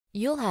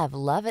You'll have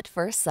love at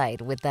first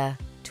sight with the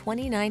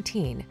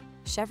 2019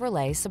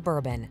 Chevrolet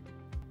Suburban.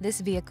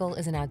 This vehicle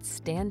is an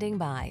outstanding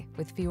buy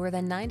with fewer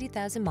than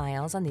 90,000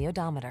 miles on the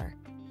odometer.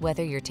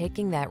 Whether you're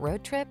taking that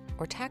road trip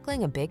or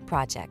tackling a big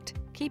project,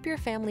 keep your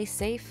family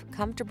safe,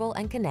 comfortable,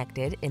 and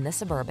connected in the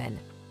Suburban.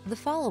 The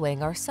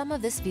following are some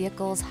of this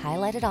vehicle's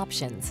highlighted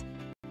options: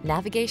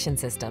 navigation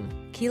system,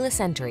 keyless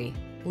entry,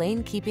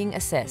 lane keeping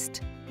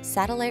assist,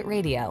 satellite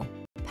radio,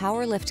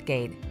 power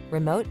liftgate,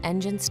 remote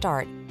engine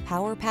start,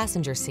 power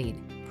passenger seat,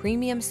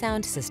 premium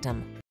sound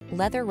system,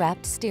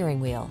 leather-wrapped steering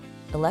wheel,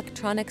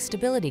 electronic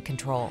stability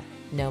control.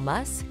 No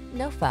muss,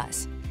 no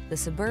fuss. The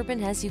Suburban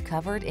has you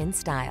covered in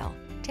style.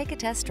 Take a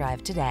test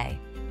drive today.